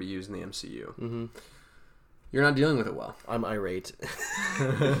longer be used in the MCU. Mm-hmm. You're not dealing with it well. I'm irate.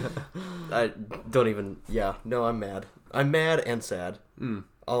 I don't even... Yeah, no, I'm mad. I'm mad and sad.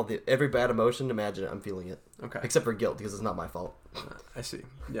 Every bad emotion, imagine it, I'm feeling it. Okay. Except for guilt, because it's not my fault. I see.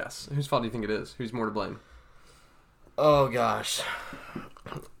 Yes. Whose fault do you think it is? Who's more to blame? Oh, gosh.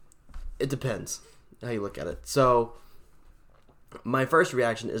 It depends how you look at it. So, my first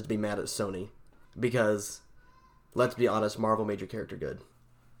reaction is to be mad at Sony. Because, let's be honest, Marvel made your character good.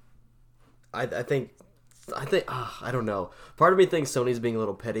 I think, I don't know. Part of me thinks Sony's being a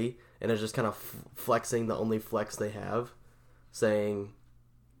little petty and is just kind of flexing the only flex they have. Saying,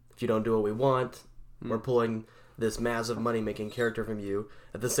 if you don't do what we want, we're pulling this massive money-making character from you.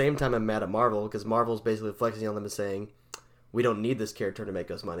 At the same time, I'm mad at Marvel because Marvel's basically flexing on them and saying, we don't need this character to make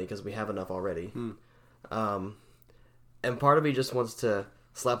us money because we have enough already. And part of me just wants to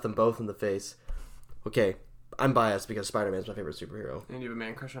slap them both in the face. Okay, I'm biased because Spider-Man's my favorite superhero. And you have a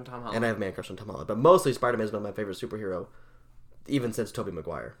man crush on Tom Holland. And I have a man crush on Tom Holland. But mostly Spider-Man's been my favorite superhero, even since Tobey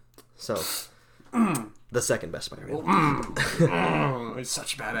Maguire. So, the second best Spider-Man. He's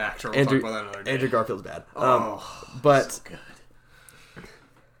such a bad actor. We'll Andrew, talk about that another day. Andrew Garfield's bad. But so good.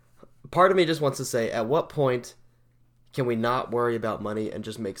 Part of me just wants to say, at what point can we not worry about money and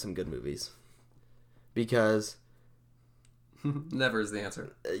just make some good movies? Because... Never is the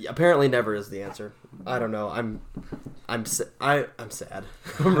answer. Apparently never is the answer. I don't know. I'm sad.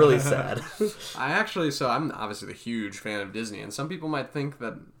 I'm really sad. I'm obviously a huge fan of Disney, and some people might think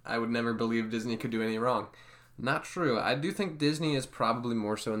that I would never believe Disney could do any wrong. Not true. I do think Disney is probably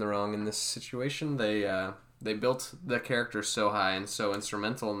more so in the wrong in this situation. They built the character so high and so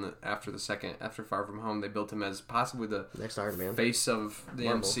instrumental after Far From Home. They built him as possibly the next Iron Man, face of the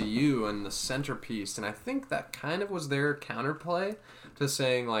Marvel. MCU and the centerpiece. And I think that kind of was their counterplay to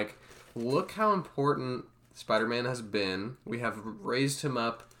saying, like, look how important Spider-Man has been. We have raised him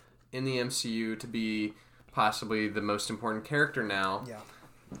up in the MCU to be possibly the most important character now. Yeah.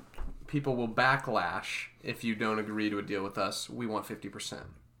 People will backlash if you don't agree to a deal with us. We want 50%.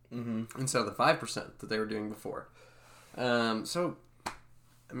 Instead of the 5% that they were doing before. So,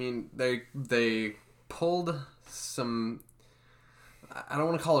 I mean, they pulled some... I don't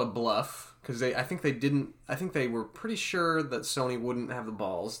want to call it a bluff, because I think they were pretty sure that Sony wouldn't have the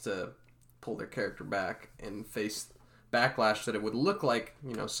balls to pull their character back and face backlash that it would look like,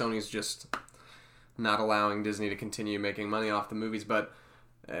 Sony's just not allowing Disney to continue making money off the movies. But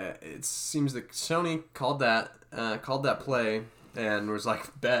it seems that Sony called that play... and was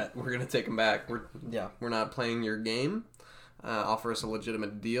like, bet, we're going to take him back. We're not playing your game. Offer us a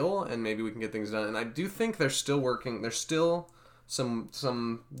legitimate deal, and maybe we can get things done. And I do think they're still working. There's still some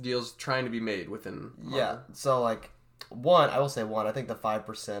deals trying to be made within Marvel. Yeah, so, I will say I think the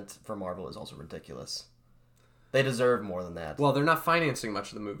 5% for Marvel is also ridiculous. They deserve more than that. Well, they're not financing much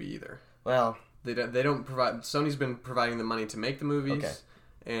of the movie either. Well... They don't provide... Sony's been providing the money to make the movies. Okay.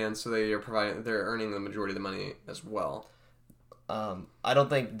 And so they're earning the majority of the money as well. I don't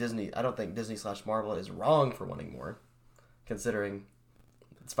think Disney/Marvel is wrong for wanting more, considering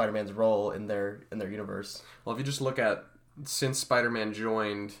Spider-Man's role in their universe. Well, if you just look at since Spider-Man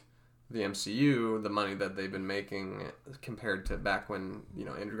joined the MCU, the money that they've been making compared to back when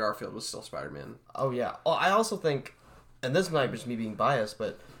Andrew Garfield was still Spider-Man. Oh yeah. Oh, I also think, and this might just me being biased,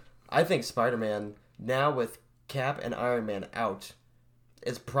 but I think Spider-Man now with Cap and Iron Man out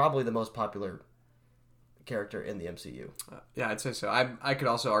is probably the most popular character in the MCU. Yeah, I'd say so. I could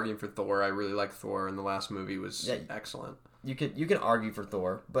also argue for Thor. I really like Thor, and the last movie was excellent. You can argue for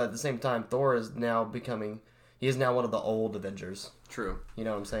Thor, but at the same time, Thor is now he is now one of the old Avengers. True. You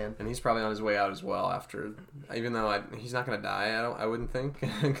know what I'm saying? And he's probably on his way out as well after, even though he's not going to die, I wouldn't think,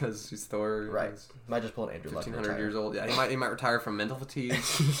 because he's Thor. Right. Might just pull an Andrew Luck. 1,500 years old. Yeah, he might retire from mental fatigue.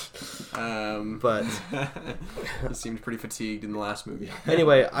 But he seemed pretty fatigued in the last movie.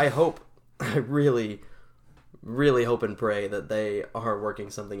 Anyway, I really hope and pray that they are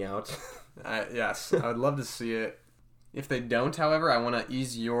working something out. Yes, I would love to see it. If they don't, however, I want to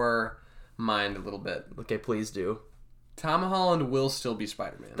ease your mind a little bit. Okay, please do. Tom Holland will still be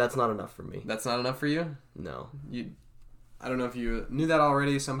Spider-Man. That's not enough for me. That's not enough for you? No. I don't know if you knew that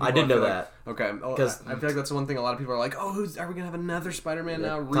already. Some people I did know that. Okay. Because I feel like that's the one thing a lot of people are like, oh, are we going to have another Spider-Man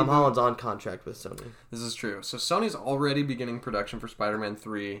now? Tom Holland's on contract with Sony. This is true. So Sony's already beginning production for Spider-Man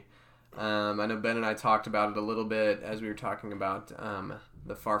 3. I know Ben and I talked about it a little bit as we were talking about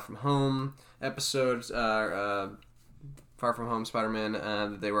the Far From Home episodes, Far From Home Spider-Man,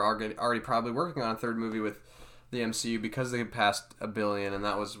 that they were already probably working on a third movie with the MCU because they had passed $1 billion, and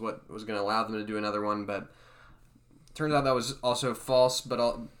that was what was going to allow them to do another one, but turns out that was also false,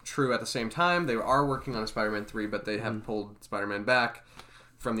 but true at the same time. They are working on a Spider-Man 3, but they have pulled Spider-Man back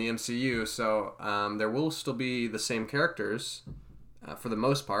from the MCU, so there will still be the same characters for the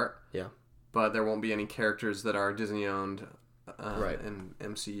most part. Yeah. But there won't be any characters that are Disney-owned and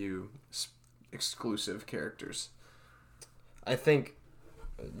MCU exclusive characters. I think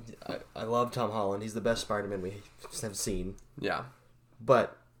I love Tom Holland. He's the best Spider-Man we have seen. Yeah.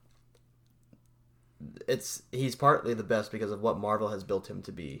 But he's partly the best because of what Marvel has built him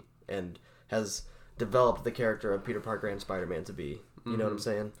to be and has developed the character of Peter Parker and Spider-Man to be. You know what I'm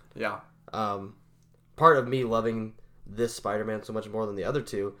saying? Yeah. Part of me loving this Spider-Man so much more than the other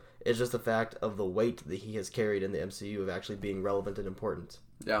two is just the fact of the weight that he has carried in the MCU of actually being relevant and important.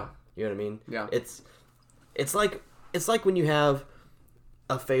 Yeah. You know what I mean? Yeah. It's like when you have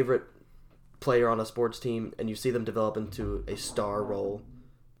a favorite player on a sports team and you see them develop into a star role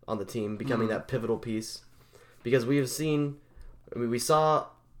on the team, becoming that pivotal piece. Because we saw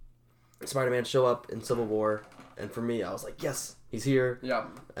Spider-Man show up in Civil War, and for me, I was like, yes, he's here. Yeah.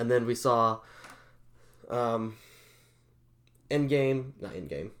 And then we saw Not Endgame,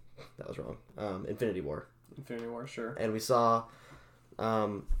 that was wrong, Infinity War, sure. and we saw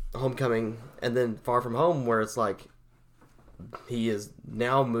Homecoming, and then Far From Home, where it's like he is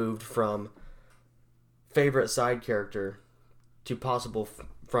now moved from favorite side character to possible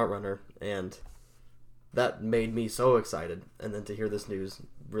frontrunner, and that made me so excited. And then to hear this news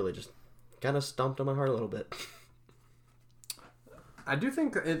really just kind of stomped on my heart a little bit. I do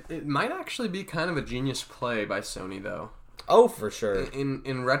think it might actually be kind of a genius play by Sony, though. Oh, for sure.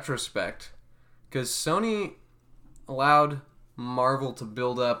 In retrospect, because Sony allowed Marvel to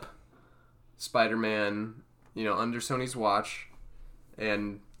build up Spider-Man, under Sony's watch,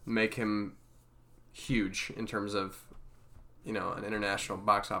 and make him huge in terms of, an international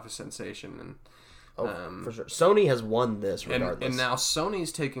box office sensation. And for sure. Sony has won this regardless. And now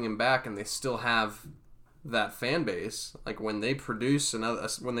Sony's taking him back, and they still have that fan base. Like when they produce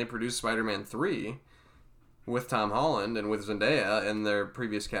Spider-Man 3 with Tom Holland and with Zendaya and their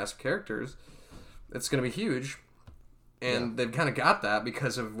previous cast of characters, it's going to be huge. And they've kind of got that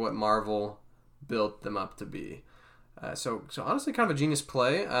because of what Marvel built them up to be. So honestly, kind of a genius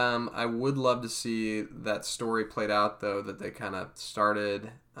play. I would love to see that story played out, though, that they kind of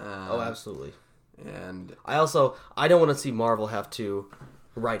started. Absolutely. And I don't want to see Marvel have to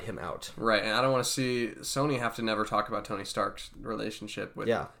write him out. Right, and I don't want to see Sony have to never talk about Tony Stark's relationship with.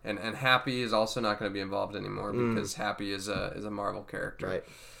 Yeah. And Happy is also not going to be involved anymore because Happy is a Marvel character. Right.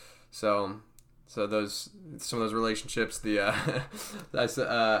 So some of those relationships,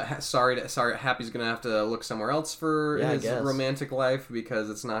 sorry, Happy's gonna have to look somewhere else for his romantic life because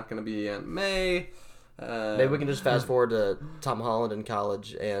it's not gonna be Aunt May. Maybe we can just fast forward to Tom Holland in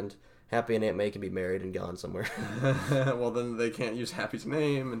college, and Happy and Aunt May can be married and gone somewhere. Well, then they can't use Happy's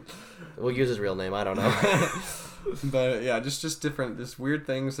name, and we'll use his real name. I don't know. But yeah, just different, just weird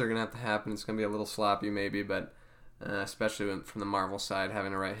things that are gonna have to happen. It's gonna be a little sloppy, maybe, but especially from the Marvel side,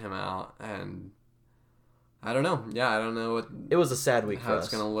 having to write him out and. I don't know. Yeah, I don't know what. It was a sad week for us. How it's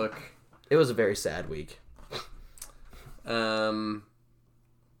gonna look. It was a very sad week. Yeah,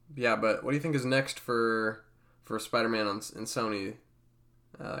 but what do you think is next for Spider-Man in Sony,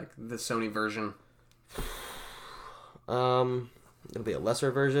 like the Sony version? It'll be a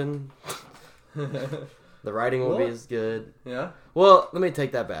lesser version. The writing will be as good. Yeah. Well, let me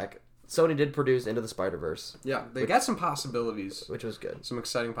take that back. Sony did produce Into the Spider-Verse. Yeah, they got some possibilities, which was good. Some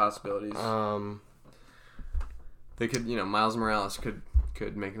exciting possibilities. They could, Miles Morales could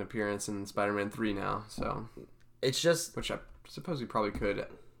make an appearance in Spider-Man 3 now, so it's just, which I suppose he probably could.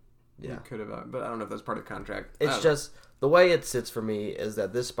 Yeah, he could have, but I don't know if that's part of the contract. It's just the way it sits for me is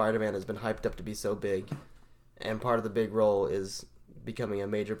that this Spider-Man has been hyped up to be so big, and part of the big role is becoming a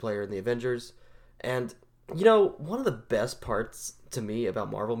major player in the Avengers. And one of the best parts to me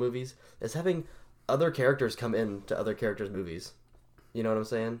about Marvel movies is having other characters come into other characters' movies. You know what I'm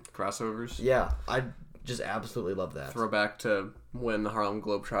saying? Crossovers. Yeah, I just absolutely love that. Throwback to when the Harlem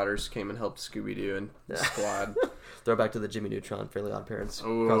Globetrotters came and helped Scooby-Doo and the Squad. Throwback to the Jimmy Neutron, Fairly Odd Parents Oh,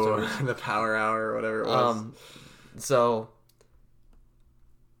 crossover. the Power Hour or whatever it was. So,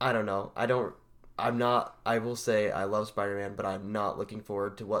 I don't know. I will say I love Spider-Man, but I'm not looking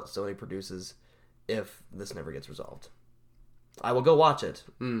forward to what Sony produces if this never gets resolved. I will go watch it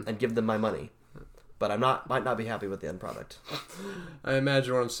and give them my money, but might not be happy with the end product. I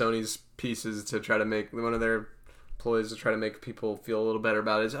imagine one of Sony's pieces to try to make one of their ploys to try to make people feel a little better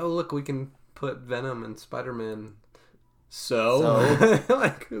about it is, oh look, we can put Venom and Spider-Man. So?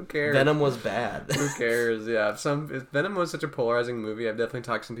 Like, who cares? Venom was bad. Who cares? Yeah, if Venom was such a polarizing movie. I've definitely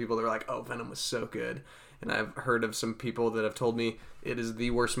talked to some people that were like, "Oh, Venom was so good," and I've heard of some people that have told me it is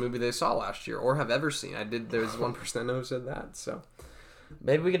the worst movie they saw last year or have ever seen. There's one person I know who said that. So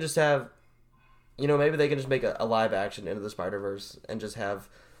maybe we could just have, maybe they can just make a live action Into the Spider-Verse and just have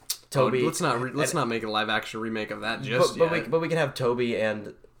Toby. Let's not make a live action remake of that yet. But we can have Toby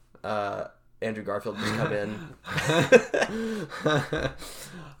and Andrew Garfield just come in.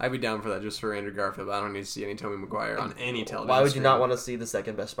 I'd be down for that just for Andrew Garfield, but I don't need to see any Tobey Maguire on any television. Why would you screen. not want to see the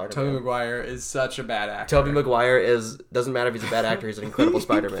second best Spider-Man? Tobey Maguire is such a bad actor. Tobey Maguire doesn't matter if he's a bad actor, he's an incredible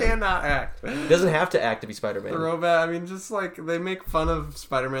Spider-Man. He cannot act. He doesn't have to act to be Spider-Man. Throwback, I mean, just like they make fun of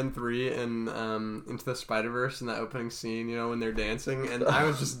Spider-Man 3 and Into the Spider-Verse in that opening scene, when they're dancing, and I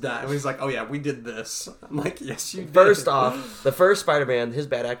was just dying. He's like, oh yeah, we did this. I'm like, yes, you did. First off, the first Spider-Man, his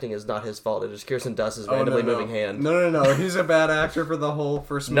bad acting is not his fault. It is Kirsten Dunst's randomly moving hand. No. He's a bad actor for the whole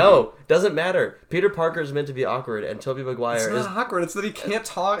first movie. No, doesn't matter. Peter Parker is meant to be awkward, and Tobey Maguire is awkward. It's that he can't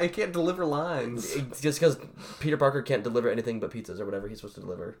talk. He can't deliver lines. Just because Peter Parker can't deliver anything but pizzas or whatever he's supposed to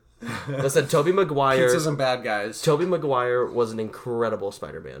deliver. Listen, Tobey Maguire. Pizzas and bad guys. Tobey Maguire was an incredible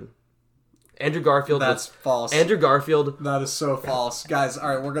Spider-Man. Andrew Garfield. That's false. Andrew Garfield. That is so false, guys.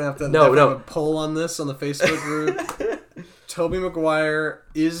 All right, we're gonna have to have a poll on this on the Facebook group. Tobey Maguire,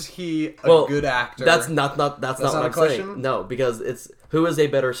 is he a good actor? That's not what I'm question? saying. No, because it's who is a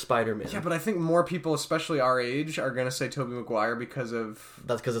better Spider-Man. Yeah, but I think more people, especially our age, are gonna say Tobey Maguire because of.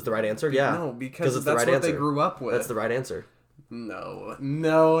 That's because it's the right answer. Yeah. No, because it's that's the right what answer. they grew up with. That's the right answer. No.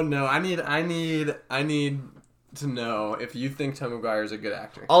 I need to know if you think Tobey Maguire is a good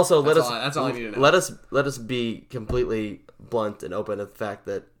actor. Also, that's all I need to know. Let us be completely blunt and open to the fact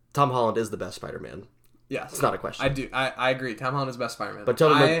that Tom Holland is the best Spider-Man. Yeah, it's not a question. I do. I agree. Tom Holland is best Spider-Man. But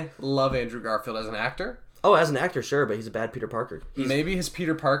I love Andrew Garfield as an actor. Oh, as an actor, sure, but he's a bad Peter Parker. Maybe his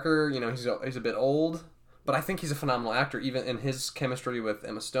Peter Parker, he's a bit old, but I think he's a phenomenal actor. Even in his chemistry with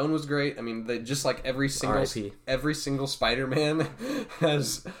Emma Stone was great. I mean, just like every single Spider-Man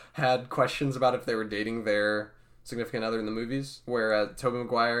has had questions about if they were dating their significant other in the movies, where Tobey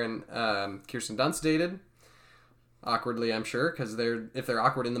Maguire and Kirsten Dunst dated. Awkwardly, I'm sure, because if they're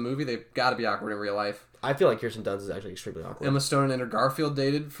awkward in the movie, they've got to be awkward in real life. I feel like Kirsten Dunst is actually extremely awkward. Emma Stone and Andrew Garfield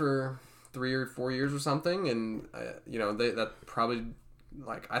dated for 3 or 4 years or something, and that probably,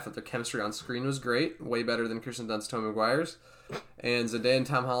 like, I thought their chemistry on screen was great, way better than Kirsten Dunst, Tobey Maguire's. And Zendaya and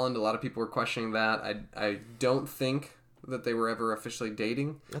Tom Holland, a lot of people were questioning that. I don't think that they were ever officially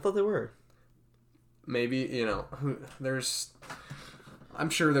dating. I thought they were. Maybe, I'm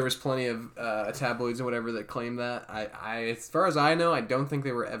sure there was plenty of tabloids and whatever that claimed that. I, as far as I know, I don't think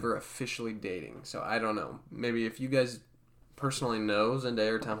they were ever officially dating. So I don't know. Maybe if you guys personally know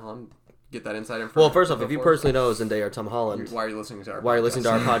Zendaya or Tom Holland, get that insight information. Well, first off, if you personally know Zendaya or Tom Holland, why are you listening to our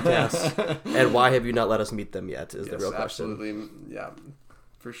podcast? And why have you not let us meet them yet? Is the real question. Absolutely, yeah,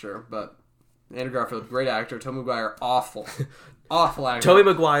 for sure. But Andrew Garfield, great actor. Tobey Maguire, awful actor. Tobey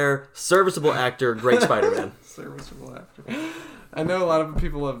Maguire, serviceable actor, great Spider-Man. Serviceable actor. I know a lot of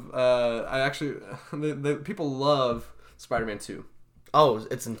people have. People love Spider-Man 2. Oh,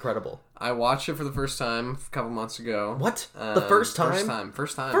 it's incredible. I watched it for the first time a couple months ago. What? The first time?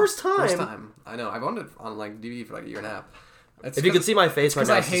 First time. I know. I've owned it on DVD for like a year and a half. If you could see my face right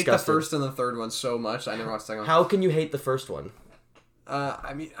now, I hate the first and the third one so much. I never watched the second one. How can you hate the first one?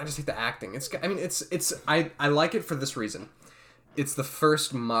 I just hate the acting. I like it for this reason. It's the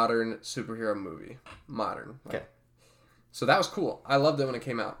first modern superhero movie. Modern. Okay. So that was cool. I loved it when it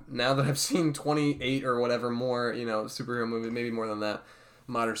came out. Now that I've seen 28 or whatever more, superhero movies, maybe more than that,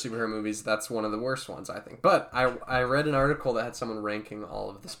 modern superhero movies, that's one of the worst ones, I think. But I read an article that had someone ranking all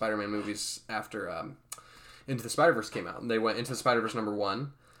of the Spider-Man movies after Into the Spider-Verse came out. And they went Into the Spider-Verse number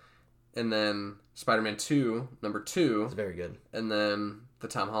 1, and then Spider-Man 2, number 2. It's very good. And then the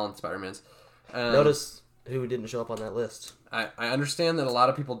Tom Holland Spider-Mans. Notice who didn't show up on that list. I understand that a lot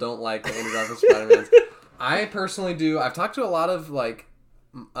of people don't like the Andrew Garfield Spider-Mans. I personally do. I've talked to a lot of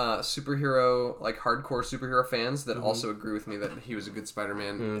superhero, like hardcore superhero fans that also agree with me that he was a good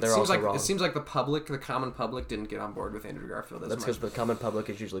Spider-Man. They're also wrong. It seems like the common public didn't get on board with Andrew Garfield as That's much. because the common public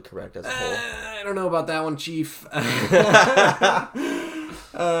is usually correct as a whole. I don't know about that one, Chief. But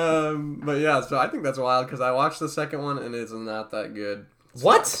yeah, so I think that's wild because I watched the second one and it's not that good.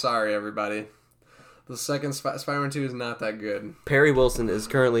 What? Sorry, everybody. The second Spider-Man 2 is not that good. Perry Wilson is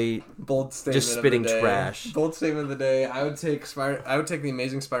currently Bold statement just spitting of the day. trash. Bold statement of the day. I would take the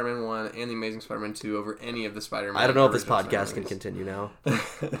Amazing Spider-Man 1 and the Amazing Spider-Man 2 over any of the Spider-Man. I don't know if this original podcast can continue now.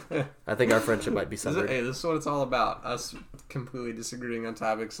 I think our friendship might be severed. Hey, this is what it's all about. Us completely disagreeing on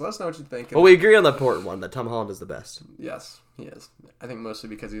topics. So let us know what you think. Well, we agree on the important one that Tom Holland is the best. Yes, he is. I think mostly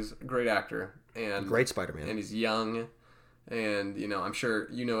because he's a great actor and Great Spider-Man. and he's young. And, I'm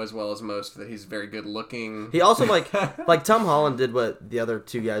sure you know as well as most that he's very good looking. He also, like Tom Holland did what the other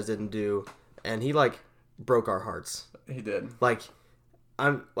two guys didn't do, and he, broke our hearts. He did.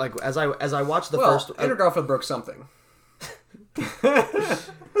 I'm, as I watched the Well, first... Andrew Garfield broke something.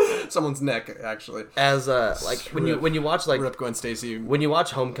 Someone's neck, actually. As, when you watch, Rip Gwen Stacy. when you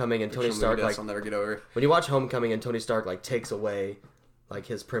watch Homecoming and Tony Stark, I'll never get over. when you watch Homecoming and Tony Stark, takes away...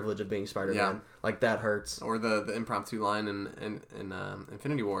 his privilege of being Spider-Man. Yeah. That hurts. Or the impromptu line in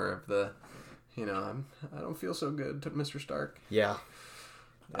Infinity War of the, I don't feel so good to Mr. Stark. Yeah.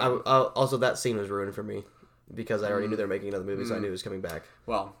 Also, that scene was ruined for me because I already knew they were making another movie, so I knew he was coming back.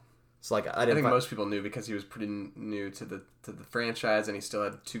 Well, it's I think most people knew because he was pretty new to the franchise, and he still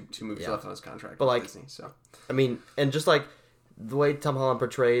had two movies left on his contract with Disney. So, I mean, and just the way Tom Holland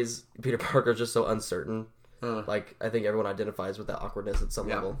portrays Peter Parker is just so uncertain. I think everyone identifies with that awkwardness at some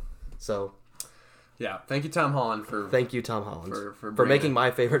level. So, yeah. Thank you, Tom Holland, for for making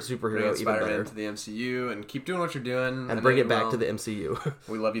my favorite superhero even Spider-Man better to the MCU, and keep doing what you're doing, and bring it back to the MCU.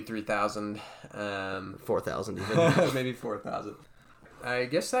 We love you 3,000, 4,000 even, maybe 4,000. I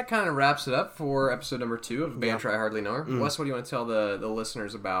guess that kind of wraps it up for episode number 2 of Banter I Hardly Know Her. Wes, what do you want to tell the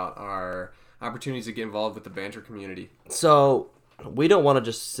listeners about our opportunities to get involved with the Banter community? So, we don't want to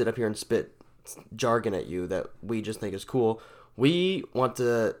just sit up here and spit jargon at you that we just think is cool. We want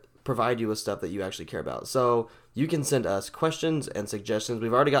to provide you with stuff that you actually care about. So you can send us questions and suggestions.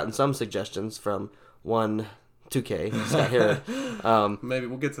 We've already gotten some suggestions from 2K, Scott Herod. Maybe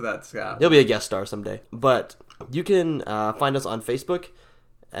we'll get to that, Scott. He'll be a guest star someday. But you can find us on Facebook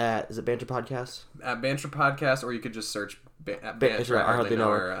is it Banter Podcast? At Banter Podcast, or you could just search Banter I Hardly Know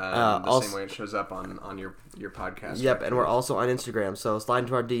Her. Same way it shows up on your podcast. Yep, and we're also on Instagram, so slide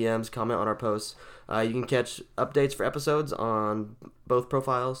into our DMs, comment on our posts. You can catch updates for episodes on both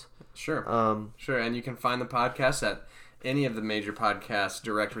profiles. Sure, and you can find the podcast at any of the major podcast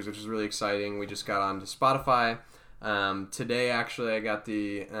directories, which is really exciting. We just got onto Spotify. Today, actually, I got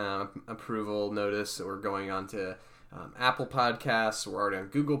the approval notice that we're going on to Apple Podcasts. We're already on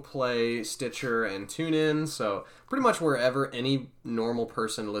Google Play, Stitcher, and TuneIn. So pretty much wherever any normal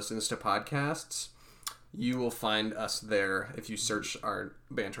person listens to podcasts, you will find us there if you search our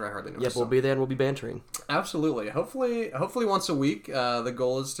Banter I Hardly Know. Yep, we'll be there and we'll be bantering. Absolutely. Hopefully once a week. The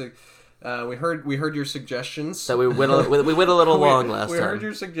goal is to. We heard your suggestions. So we went a little long last time. We heard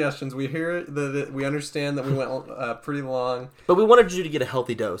your suggestions. We hear that we understand that we went pretty long. But we wanted you to get a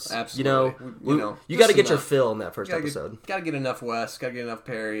healthy dose. Absolutely. You got to get your fill in that first episode. Got to get enough Wes. Got to get enough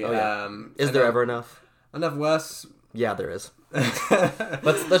Perry. Oh, yeah. Is there ever enough? Enough Wes? Yeah, there is.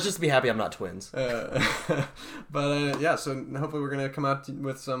 Let's just be happy I'm not twins. But so hopefully we're gonna come out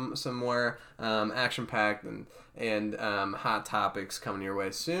with some more action packed and hot topics coming your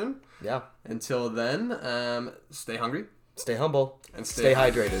way soon. Yeah. Until then, stay hungry, stay humble, and stay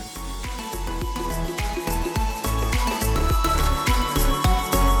hydrated.